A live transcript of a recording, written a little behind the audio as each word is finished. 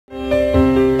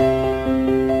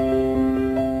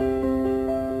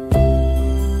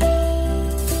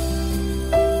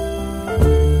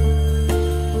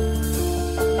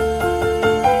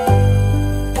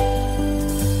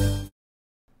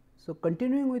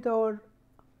continuing with our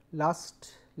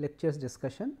last lecture's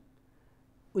discussion,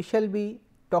 we shall be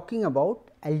talking about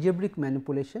algebraic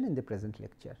manipulation in the present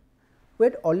lecture. We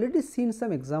had already seen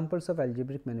some examples of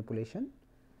algebraic manipulation,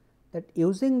 that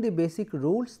using the basic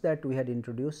rules that we had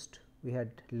introduced, we had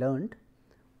learned,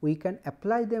 we can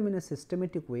apply them in a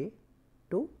systematic way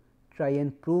to try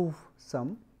and prove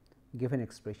some given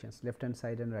expressions, left hand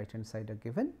side and right hand side are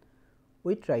given,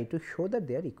 we try to show that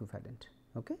they are equivalent.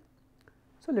 Okay.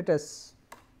 So, let us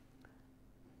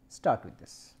start with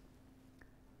this.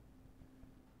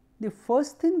 The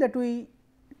first thing that we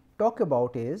talk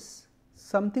about is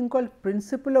something called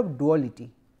principle of duality.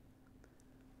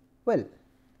 Well,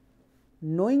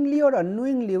 knowingly or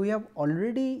unknowingly, we have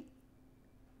already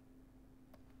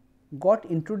got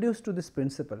introduced to this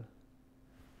principle.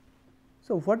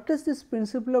 So, what does this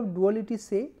principle of duality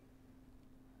say?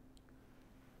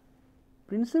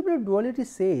 Principle of duality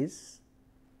says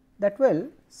that, well,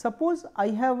 suppose I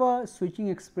have a switching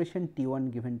expression T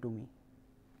 1 given to me.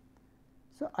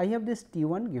 So, I have this T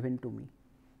 1 given to me.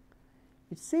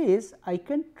 It says I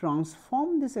can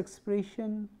transform this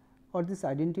expression or this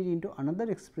identity into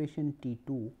another expression T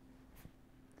 2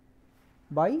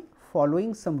 by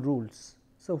following some rules.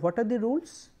 So, what are the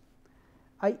rules?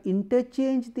 I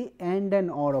interchange the AND and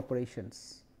OR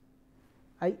operations,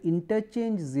 I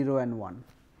interchange 0 and 1,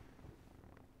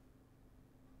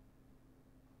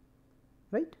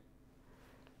 right.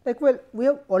 Like, well, we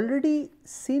have already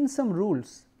seen some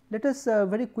rules. Let us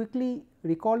very quickly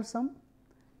recall some.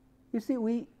 You see,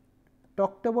 we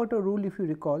talked about a rule, if you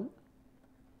recall,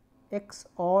 x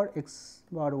or x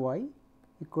bar y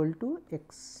equal to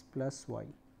x plus y.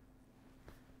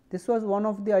 This was one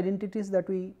of the identities that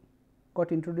we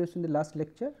got introduced in the last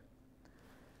lecture.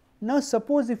 Now,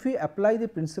 suppose if we apply the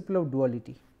principle of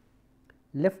duality,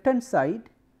 left hand side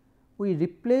we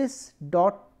replace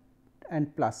dot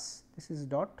and plus, this is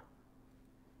dot.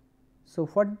 So,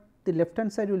 what the left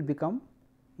hand side will become?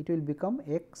 It will become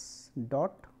x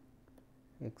dot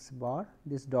x bar,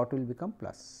 this dot will become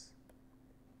plus.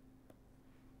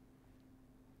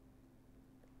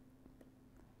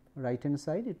 Right hand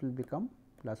side it will become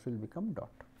plus, will become dot.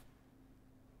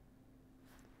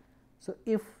 So,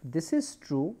 if this is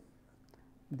true,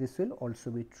 this will also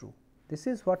be true. This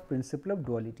is what principle of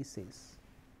duality says,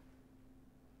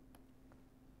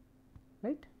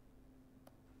 right.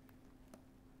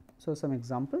 So, some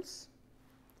examples: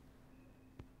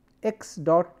 x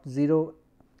dot 0,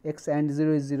 x and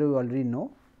 0 is 0, you already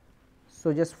know.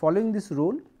 So, just following this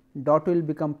rule, dot will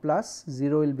become plus,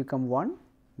 0 will become 1,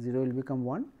 0 will become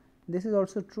 1. This is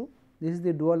also true, this is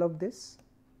the dual of this.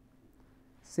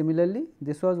 Similarly,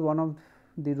 this was one of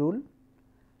the rule,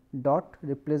 dot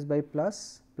replaced by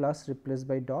plus, plus replaced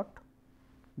by dot.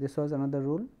 This was another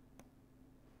rule,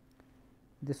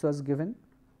 this was given,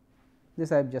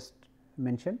 this I have just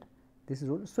mentioned, this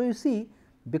rule. So, you see,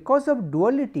 because of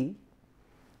duality,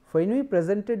 when we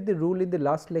presented the rule in the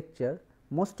last lecture,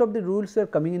 most of the rules were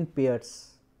coming in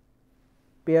pairs,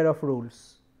 pair of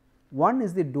rules, one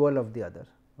is the dual of the other.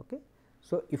 Okay.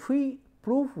 So, if we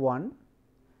prove one,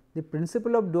 the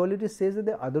principle of duality says that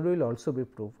the other will also be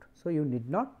proved. So, you need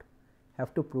not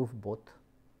have to prove both,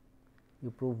 you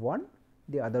prove one,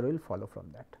 the other will follow from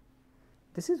that.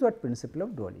 This is what principle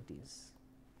of duality is.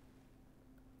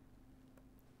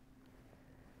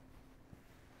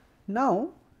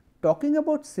 Now, talking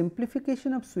about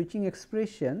simplification of switching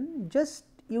expression, just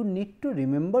you need to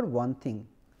remember one thing.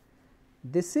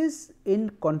 This is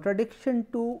in contradiction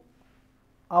to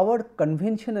our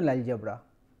conventional algebra.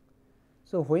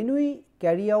 So, when we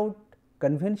carry out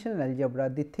conventional algebra,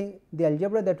 the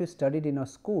algebra that we studied in our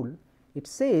school, it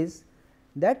says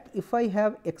that if I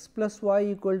have x plus y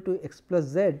equal to x plus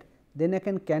z, then I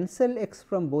can cancel x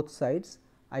from both sides,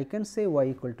 I can say y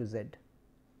equal to z.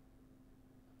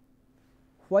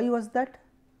 Why was that?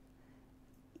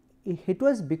 It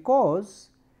was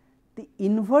because the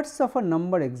inverse of a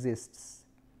number exists.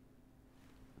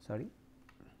 Sorry.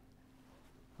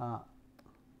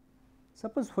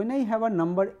 Suppose when I have a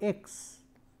number x,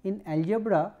 in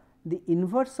algebra the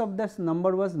inverse of this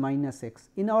number was minus x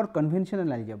in our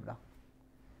conventional algebra.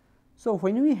 So,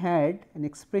 when we had an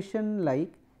expression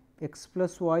like x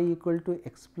plus y equal to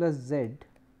x plus z,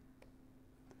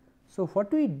 so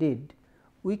what we did,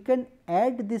 we can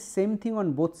add this same thing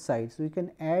on both sides. We can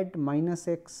add minus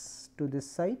x to this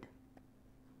side,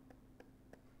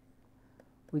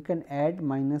 we can add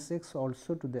minus x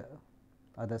also to the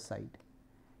other side,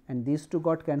 and these two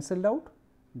got cancelled out,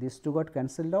 these two got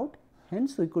cancelled out,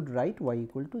 hence we could write y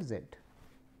equal to z.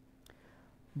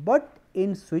 But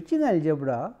in switching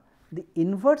algebra, the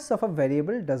inverse of a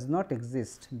variable does not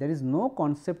exist, there is no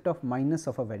concept of minus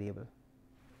of a variable.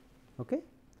 Okay.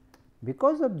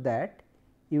 Because of that,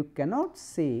 you cannot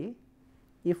say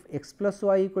if x plus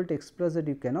y equal to x plus z,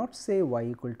 you cannot say y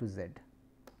equal to z.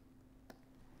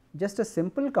 Just a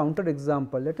simple counter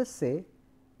example, let us say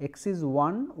x is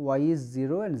 1, y is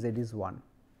 0 and z is 1.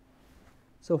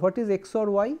 So, what is x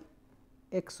or y?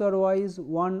 X or y is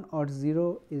 1 or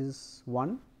 0 is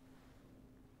 1.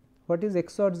 What is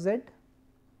x or z?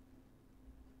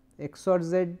 X or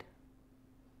z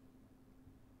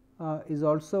is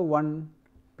also 1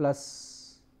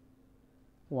 plus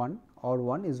 1 or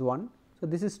 1 is 1. So,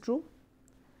 this is true,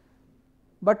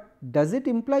 but does it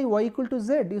imply y equal to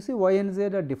z? You see y and z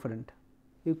are different.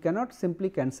 You cannot simply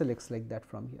cancel x like that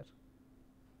from here.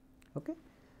 Okay.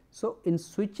 So, in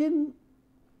switching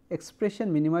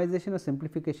expression minimization or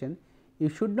simplification, you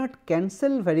should not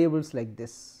cancel variables like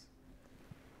this.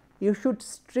 You should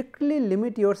strictly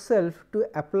limit yourself to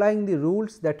applying the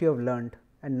rules that you have learned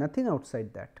and nothing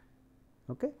outside that.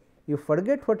 Okay. You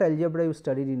forget what algebra you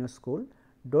studied in your school,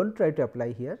 do not try to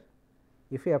apply here.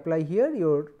 If you apply here,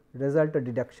 your result or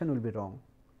deduction will be wrong.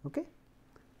 Okay.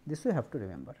 This you have to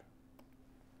remember.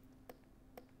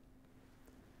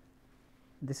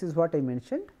 This is what I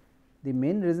mentioned. The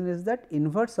main reason is that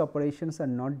inverse operations are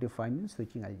not defined in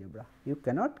switching algebra. You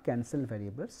cannot cancel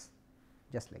variables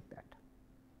just like that.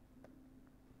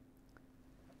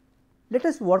 Let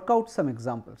us work out some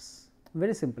examples,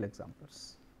 very simple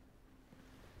examples.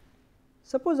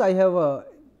 Suppose I have a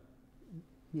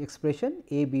expression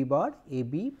a b bar a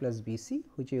b plus b c,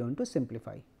 which I want to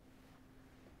simplify.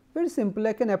 Very simple,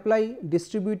 I can apply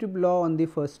distributive law on the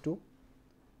first two.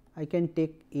 I can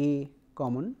take a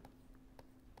common,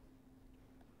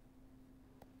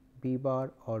 b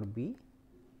bar or b,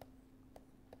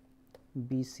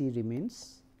 b c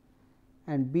remains,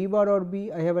 and b bar or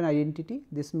b I have an identity,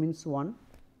 this means 1.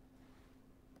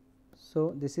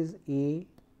 So, this is a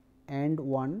and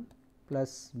 1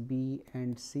 plus b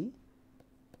and c.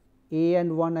 A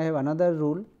and 1 I have another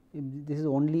rule, this is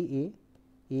only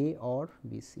a or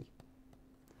b c.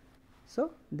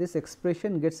 So, this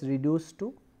expression gets reduced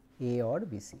to a or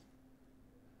b c,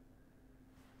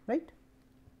 right.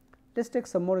 Let us take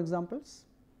some more examples.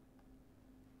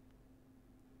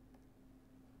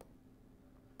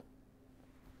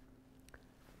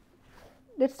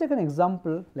 Let us take an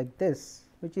example like this,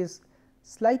 which is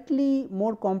slightly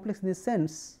more complex in the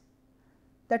sense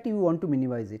that you want to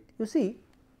minimize it. You see,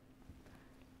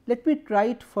 let me try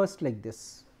it first like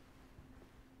this.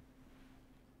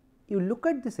 You look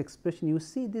at this expression, you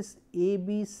see this a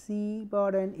b c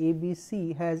bar and a b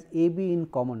c has a b in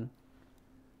common.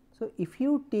 So, if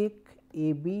you take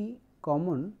a b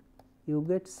common, you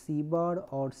get c bar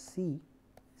or c,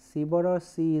 c bar or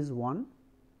c is 1,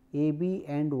 a b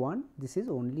and 1, this is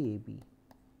only a b.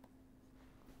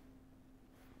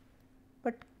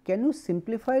 But can you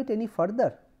simplify it any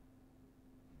further?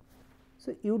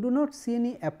 So, you do not see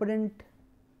any apparent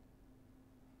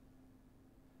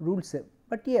rule set,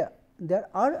 but yeah, there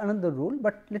are another rule,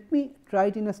 but let me try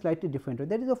it in a slightly different way.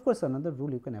 There is of course another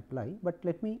rule you can apply, but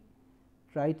let me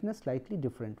try it in a slightly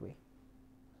different way.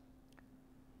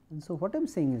 And so, what I am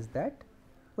saying is that,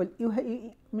 well, you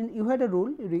had a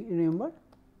rule, you remember,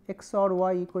 x or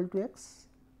y equal to x.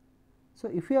 So,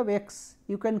 if you have x,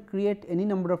 you can create any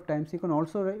number of times, you can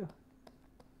also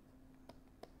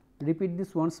repeat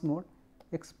this once more,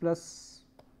 x plus,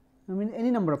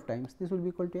 any number of times, this will be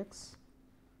equal to x.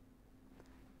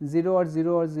 0 or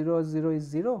 0 or 0 or 0 is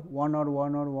 0, 1 or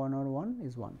 1 or 1 or 1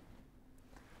 is 1.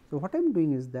 So, what I am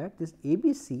doing is that this a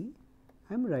b c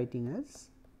I am writing as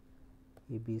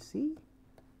a b c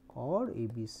or a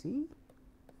b c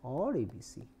or a b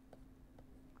c,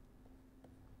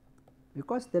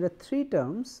 because there are 3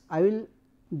 terms, I will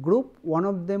group one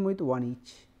of them with 1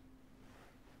 each.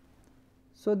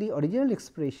 So, the original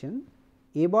expression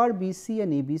a bar b c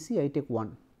and a b c I take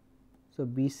 1. So,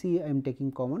 b c I am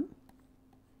taking common,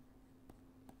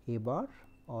 a bar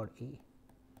or a.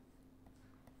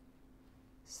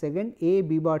 Second a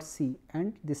b bar c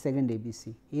and the second a b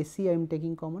c, a c I am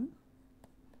taking common,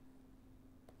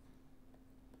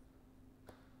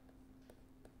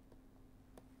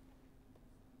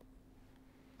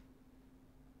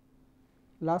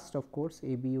 last of course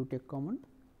a b you take common,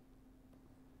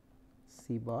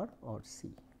 c bar or c.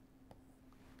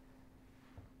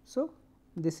 So,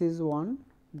 this is 1,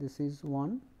 this is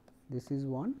 1, this is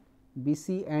 1, b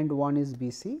c and 1 is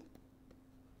b c,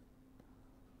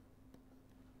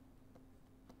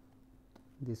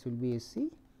 this will be a c,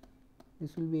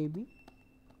 this will be a b,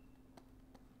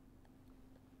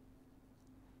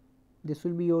 this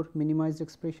will be your minimized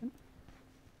expression,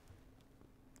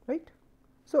 right.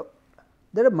 So,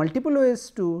 there are multiple ways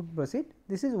to proceed,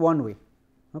 this is one way.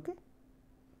 Okay.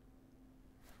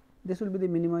 This will be the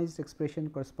minimized expression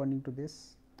corresponding to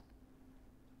this.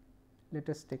 Let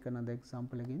us take another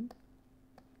example again.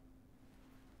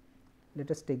 Let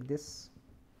us take this.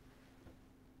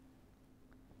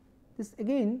 This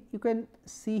again you can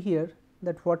see here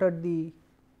that what are the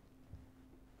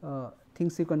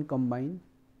things you can combine.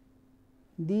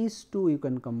 These two you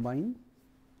can combine,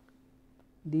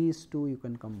 these two you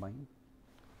can combine.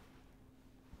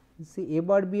 See, a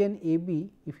bar b and a b,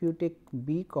 if you take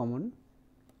b common,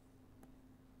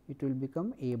 it will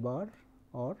become a bar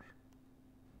or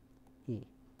a.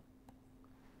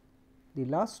 The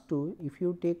last two, if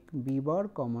you take b bar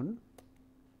common,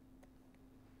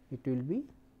 it will be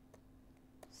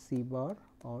c bar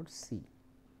or c.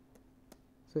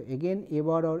 So, again a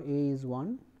bar or a is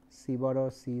 1, c bar or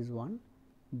c is 1,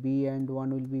 b and 1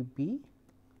 will be b,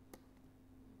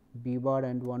 b bar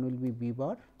and 1 will be b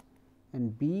bar,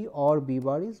 and b or b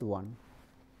bar is 1.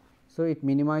 So, it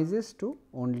minimizes to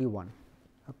only 1,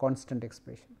 a constant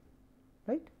expression,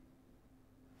 right.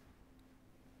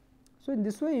 So, in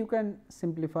this way you can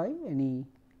simplify any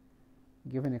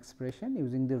given expression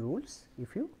using the rules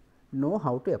if you know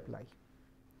how to apply.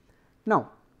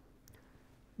 Now,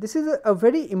 this is a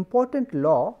very important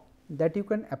law that you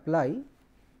can apply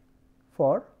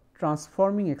for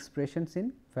transforming expressions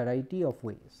in variety of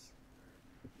ways.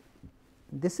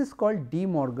 This is called De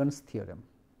Morgan's theorem.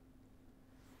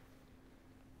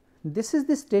 This is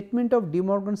the statement of De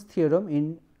Morgan's theorem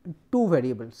in two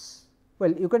variables.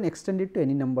 Well, you can extend it to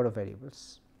any number of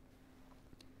variables.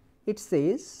 It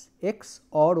says x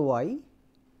or y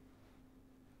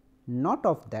not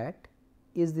of that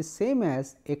is the same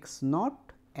as x naught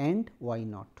and y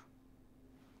naught,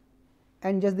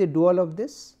 and just the dual of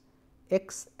this,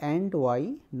 x and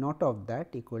y not of that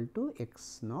equal to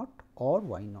x naught or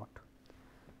y naught.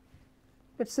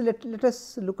 Let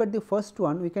us look at the first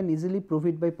one. We can easily prove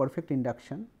it by perfect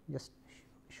induction, just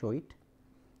show it,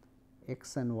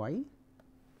 x and y.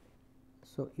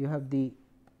 So, you have the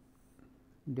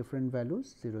different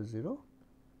values 0 0,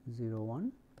 0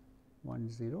 1, 1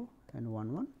 0 and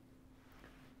 1 1.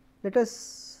 Let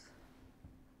us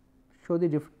show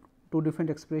the two different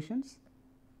expressions,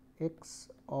 x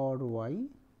or y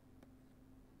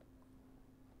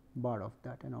bar of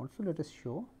that, and also let us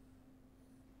show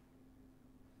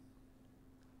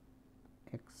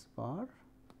x bar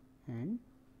and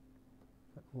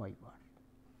y bar.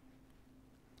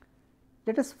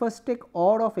 Let us first take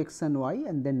OR of x and y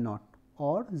and then not.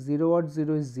 OR 0 or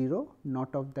 0 is 0,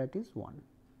 not of that is 1.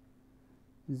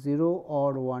 0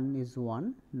 or 1 is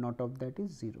 1, not of that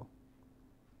is 0.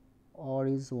 OR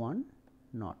is 1,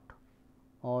 not.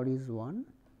 OR is 1,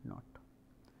 not.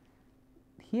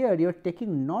 Here you are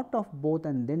taking not of both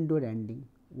and then do ending.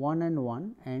 1 and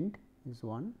 1 and is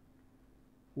 1,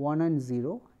 1 and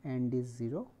 0 and is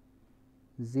 0,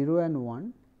 0 and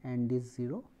 1 and is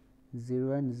 0,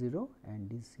 0 and 0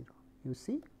 and is 0. You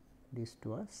see, these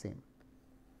two are same.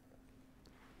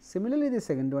 Similarly, the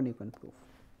second one you can prove.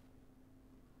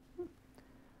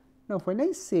 Now, when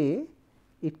I say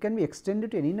it can be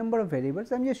extended to any number of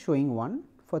variables, I am just showing one.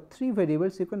 For 3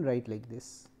 variables, you can write like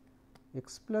this,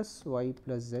 x plus y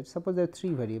plus z. Suppose there are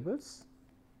 3 variables.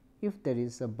 If there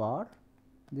is a bar,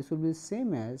 this will be the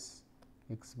same as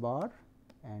x bar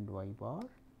and y bar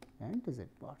and z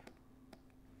bar.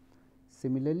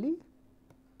 Similarly,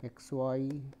 x y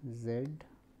z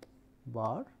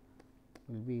bar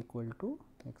will be equal to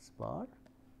x bar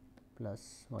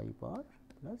plus y bar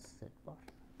plus z bar,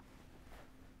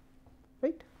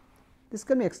 right. This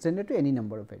can be extended to any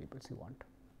number of variables you want.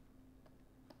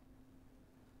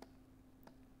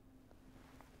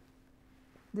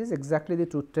 This is exactly the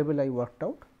truth table I worked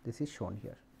out. This is shown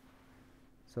here.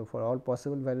 So, for all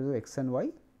possible values of x and y,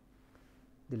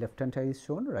 the left hand side is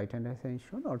shown, right hand side is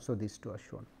shown, also these two are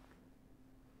shown.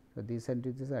 So, these and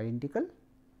these are identical.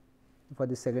 For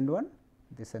the second one,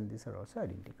 this and these are also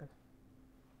identical,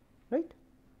 right.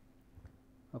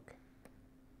 Okay.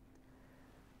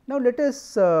 Now, let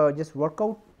us just work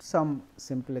out some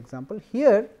simple example.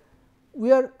 Here,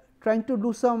 we are trying to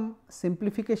do some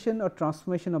simplification or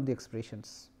transformation of the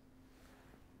expressions.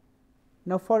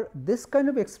 Now, for this kind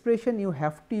of expression, you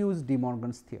have to use De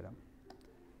Morgan's theorem,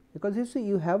 because you see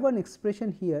you have an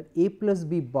expression here a plus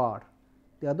b bar,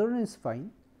 the other one is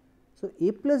fine. So,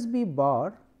 a plus b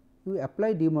bar, you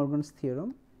apply De Morgan's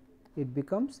theorem, it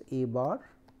becomes a bar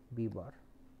b bar.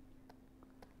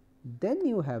 Then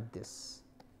you have this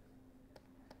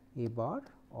a bar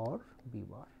or b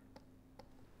bar.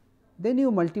 Then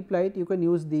you multiply it, you can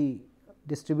use the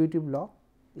distributive law,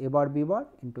 a bar b bar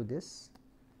into this.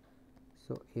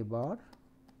 So, a bar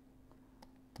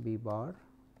b bar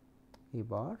a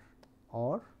bar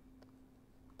or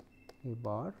A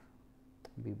bar,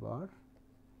 B bar,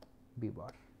 B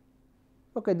bar.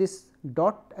 Okay, this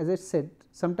dot, as I said,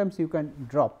 sometimes you can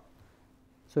drop.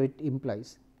 So, it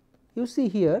implies, you see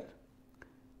here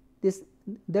this,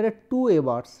 there are two A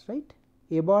bars, right,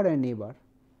 A bar and A bar.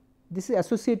 This is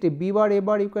associated, B bar A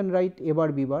bar, you can write A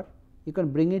bar B bar, you can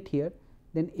bring it here,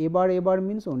 then A bar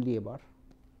means only A bar.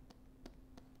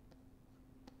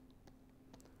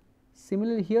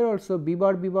 Similarly, here also B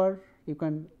bar you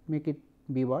can make it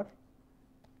B bar,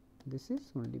 this is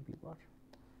only B bar,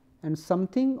 and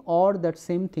something or that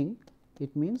same thing,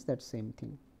 it means that same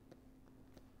thing,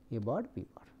 A bar B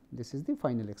bar. This is the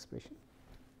final expression,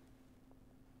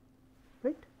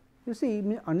 right. You see,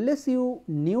 unless you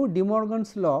knew De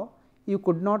Morgan's law, you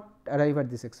could not arrive at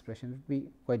this expression, it would be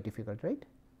quite difficult, right.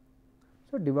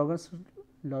 So, De Morgan's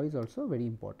law is also very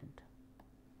important.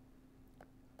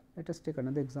 Let us take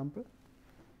another example.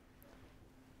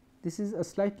 This is a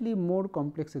slightly more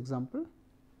complex example.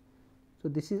 So,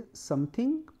 this is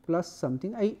something plus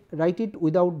something, I write it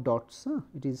without dots,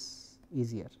 it is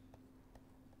easier.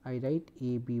 I write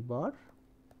A B bar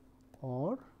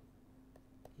or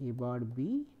A bar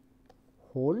B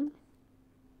whole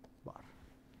bar.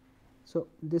 So,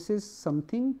 this is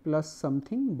something plus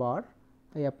something bar,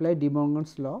 I apply De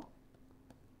Morgan's law,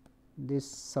 this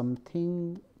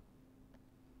something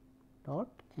dot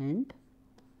and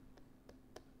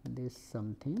this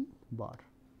something bar.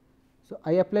 So,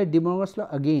 I apply De Morgan's law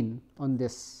again on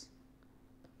this,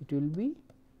 it will be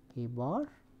A bar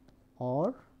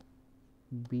or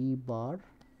B bar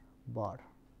bar,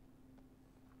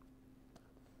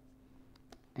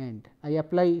 and I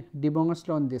apply De Morgan's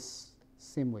law on this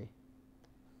same way,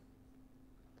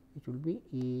 it will be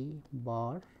A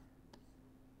bar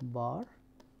bar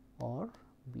or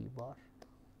B bar.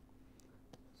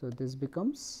 So, this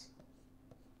becomes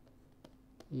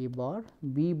A bar,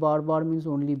 B bar bar means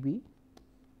only B,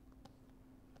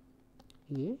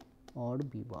 A or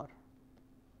B bar.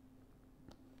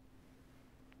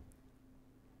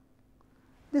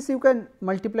 This you can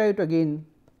multiply it again.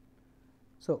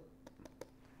 So,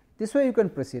 this way you can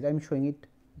proceed, I am showing it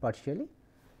partially.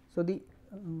 So, the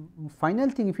final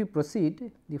thing, if you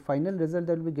proceed, the final result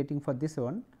that we will be getting for this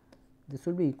one, this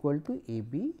will be equal to A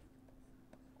B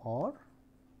or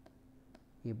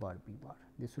A bar B bar.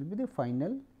 This will be the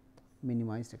final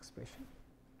minimized expression,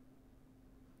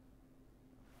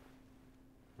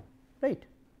 right.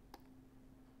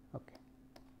 Okay.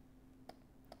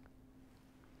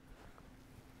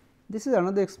 This is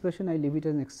another expression, I leave it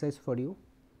as an exercise for you.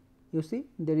 You see,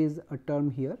 there is a term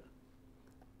here,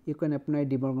 you can apply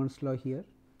De Morgan's law here,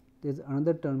 there is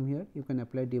another term here, you can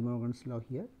apply De Morgan's law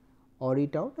here, or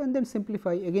it out and then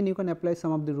simplify. Again you can apply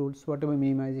some of the rules, whatever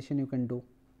minimization you can do,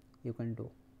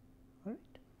 all right.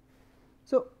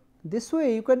 So, this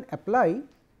way you can apply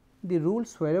the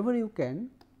rules wherever you can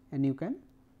and you can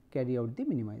carry out the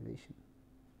minimization.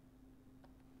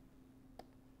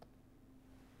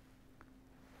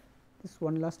 This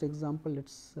one last example, let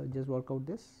us just work out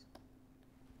this.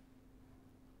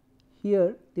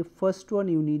 Here the first one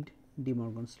you need De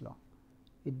Morgan's law,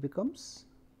 it becomes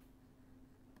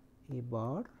A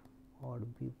bar or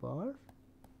B bar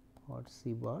or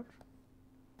C bar,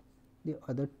 the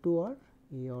other two are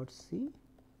A or C,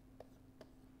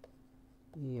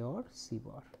 A or C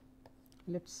bar.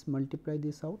 Let us multiply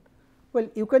this out. Well,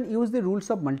 you can use the rules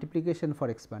of multiplication for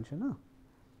expansion.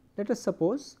 Let us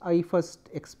suppose I first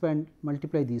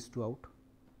multiply these two out.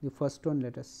 The first one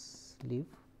let us leave,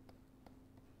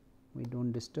 we do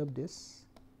not disturb this.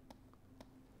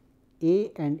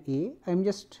 A and A, I am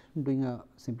just doing a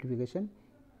simplification,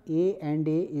 A and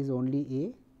A is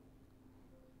only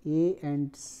A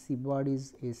and C bar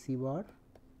is A C bar,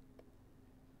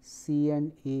 C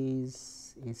and A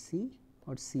is A C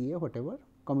or C A, whatever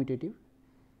commutative,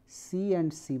 C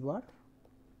and C bar,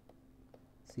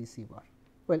 C C bar.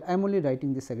 Well, I am only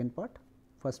writing the second part,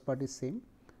 first part is same.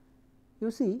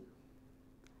 You see,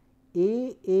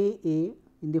 A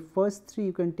in the first three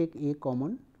you can take A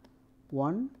common,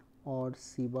 1 or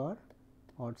C bar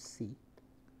or C,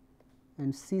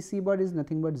 and C bar is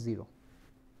nothing but 0,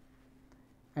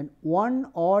 and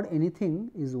 1 or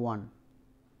anything is 1.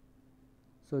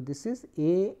 So, this is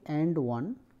A and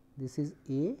 1, this is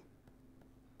A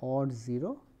or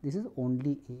 0, this is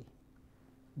only A,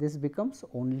 this becomes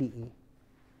only A.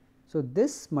 So,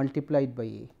 this multiplied by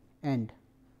A and,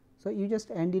 so you just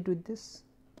AND it with this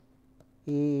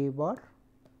A bar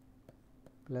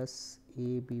plus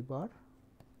A B bar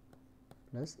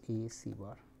plus A C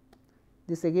bar,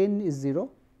 this again is 0.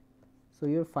 So,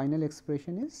 your final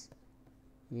expression is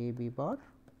A B bar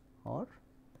or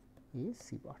A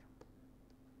C bar,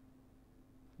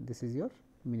 this is your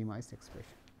minimized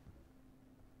expression,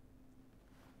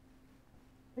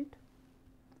 right.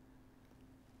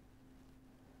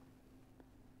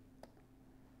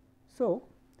 So,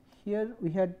 here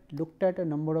we had looked at a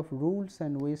number of rules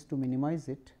and ways to minimize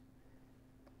it.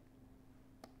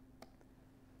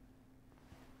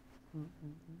 So,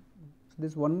 there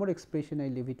is one more expression I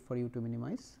leave it for you to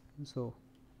minimize. So,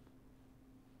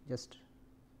 just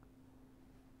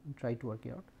try to work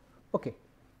it out. Okay.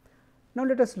 Now,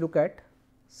 let us look at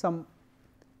some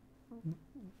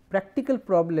practical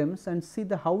problems and see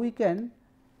how we can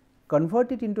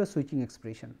convert it into a switching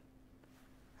expression.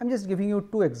 I am just giving you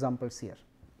two examples here.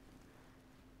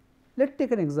 Let us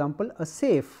take an example. A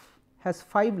safe has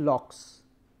 5 locks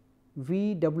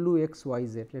V, W, X, Y,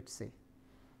 Z, let us say,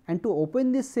 and to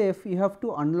open this safe you have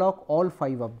to unlock all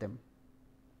 5 of them.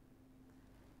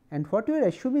 And what we are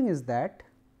assuming is that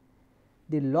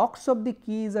the locks of the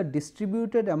keys are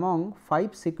distributed among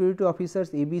 5 security officers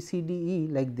A, B, C, D, E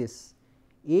like this.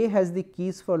 A has the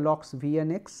keys for locks V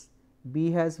and X,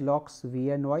 B has locks V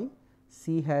and Y,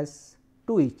 C has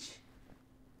 2 each.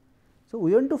 So,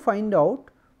 we want to find out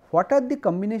what are the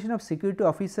combination of security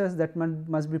officers that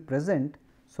must be present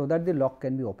so that the lock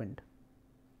can be opened.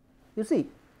 You see,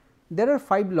 there are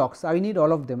 5 locks, I need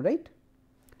all of them, right.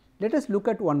 Let us look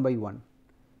at one by one.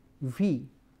 V,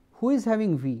 who is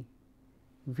having V?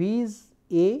 V is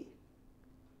A,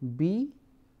 B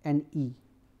and E.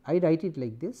 I write it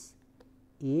like this,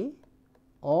 A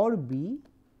or B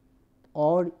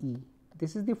or E.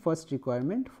 This is the first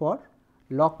requirement for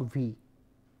lock V.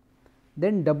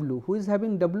 Then W, who is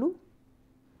having W?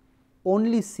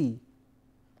 Only C.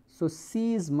 So,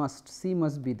 C is must, C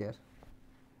must be there.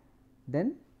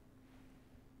 Then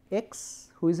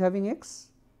X, who is having X?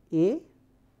 A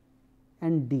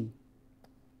and D,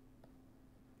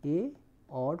 A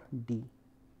or D.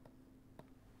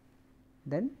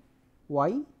 Then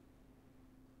Y,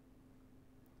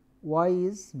 Y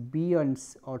is B and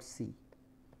or C,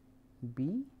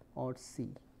 B or C,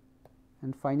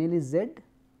 and finally Z,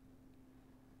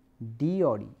 D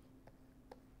or E.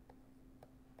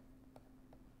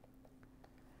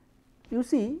 You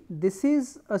see, this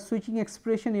is a switching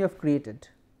expression you have created.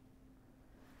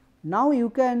 Now, you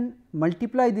can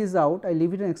multiply this out, I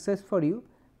leave it an exercise for you,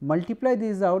 multiply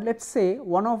this out. Let us say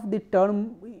one of the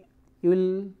term you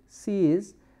will see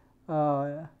is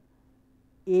A,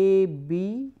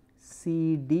 B,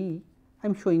 C, D. I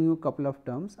am showing you a couple of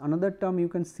terms. Another term you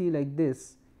can see like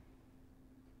this,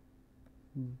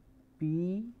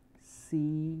 B,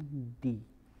 C, D.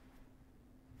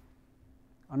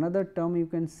 Another term you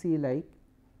can see like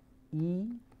E,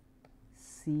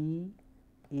 C,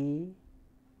 A,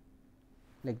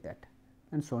 like that,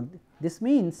 and so on. This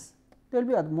means there will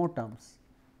be other more terms.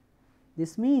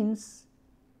 This means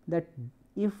that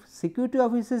if security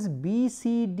officers B,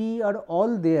 C, D are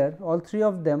all there, all 3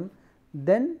 of them,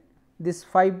 then these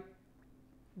 5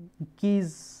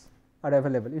 keys are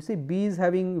available. You see, B is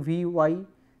having V, Y,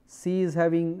 C is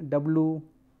having W,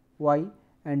 Y,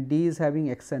 and D is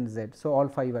having X and Z. So, all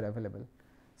 5 are available.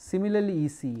 Similarly, E,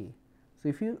 C, A. So,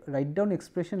 if you write down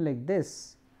expression like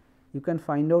this, you can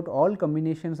find out all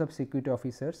combinations of security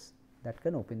officers that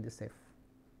can open the safe,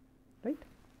 right.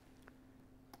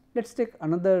 Let us take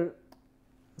another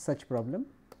such problem.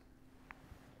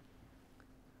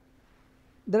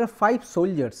 There are 5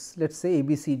 soldiers, let us say A,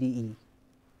 B, C, D, E.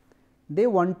 They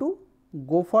want to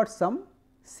go for some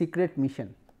secret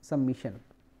mission, some mission,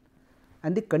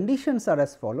 and the conditions are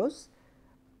as follows: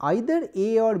 either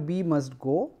A or B must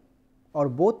go or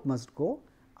both must go,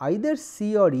 either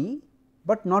C or E,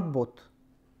 but not both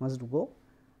must go,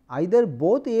 either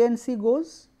both A and C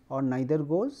goes or neither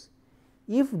goes.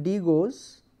 If D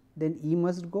goes, then E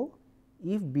must go,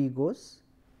 if B goes,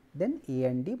 then A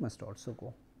and D must also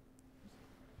go.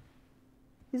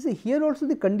 You see, here also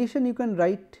the condition you can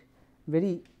write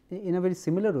in a very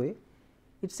similar way.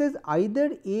 It says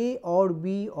either A or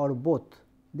B or both.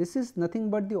 This is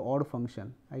nothing but the OR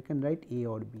function. I can write A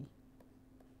or B.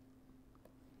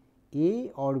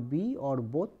 A or B or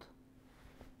both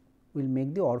will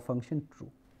make the OR function true.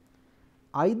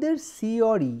 Either C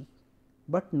or E,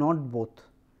 but not both.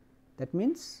 That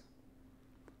means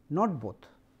not both,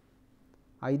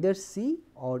 either C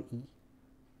or E.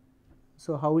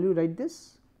 So, how will you write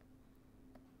this?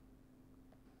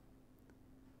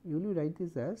 You will write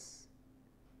this as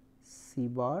C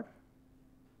bar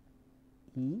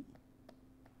E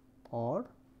or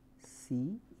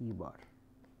C E bar.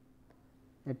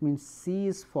 That means C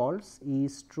is false, E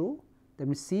is true. That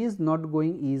means C is not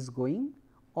going, E is going,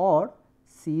 or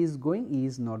C is going, E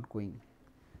is not going.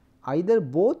 Either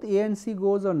both A and C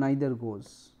goes or neither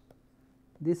goes.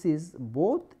 this is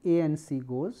both A and C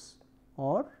goes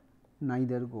or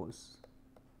neither goes.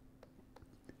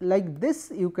 Like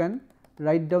this you can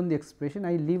write down the expression.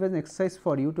 I leave an exercise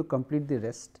for you to complete the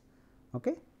rest.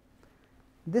 Okay.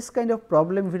 This kind of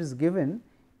problem, if it is given,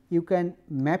 you can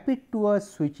map it to a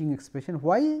switching expression.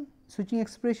 Why switching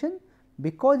expression?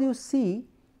 Because you see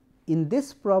in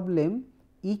this problem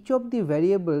each of the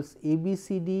variables A, B,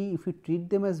 C, D, if you treat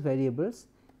them as variables,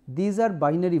 these are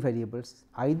binary variables,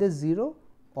 either 0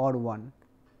 or 1.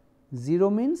 0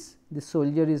 means the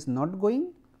soldier is not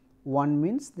going, 1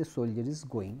 means the soldier is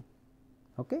going.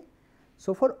 Okay.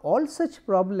 So, for all such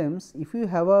problems, if you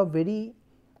have a very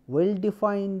well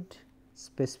defined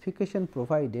specification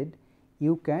provided,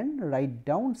 you can write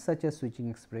down such a switching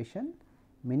expression,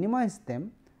 minimize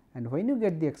them, and when you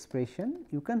get the expression,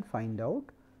 you can find out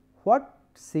what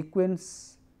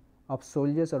sequence of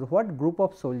soldiers or what group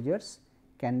of soldiers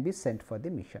can be sent for the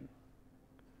mission.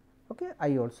 Okay.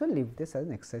 I also leave this as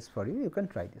an exercise for you, you can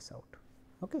try this out.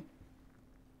 Okay.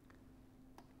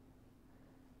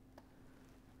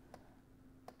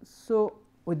 So,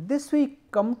 with this we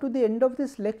come to the end of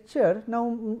this lecture. Now,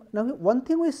 one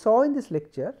thing we saw in this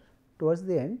lecture towards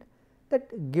the end,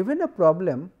 that given a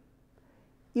problem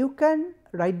you can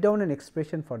write down an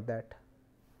expression for that.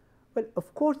 Well,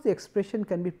 of course, the expression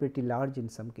can be pretty large in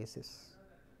some cases,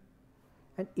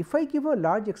 and if I give a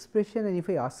large expression and if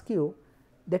I ask you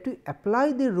that you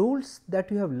apply the rules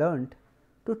that you have learned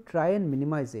to try and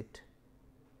minimize it,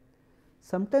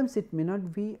 sometimes it may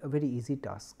not be a very easy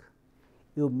task.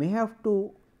 You may have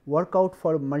to work out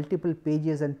for multiple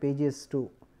pages and pages to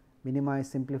minimize,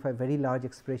 simplify very large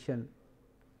expression.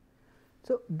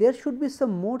 So, there should be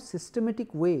some more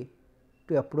systematic way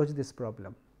to approach this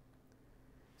problem.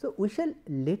 So, we shall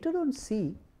later on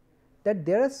see that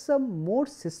there are some more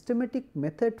systematic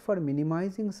method for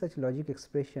minimizing such logic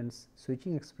expressions,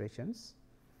 switching expressions,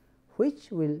 which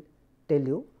will tell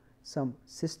you some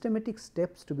systematic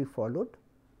steps to be followed,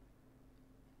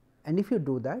 and if you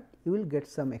do that you will get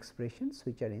some expressions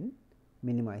which are in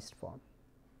minimized form.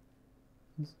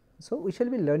 So, we shall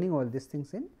be learning all these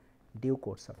things in due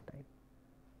course of time.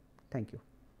 Thank you.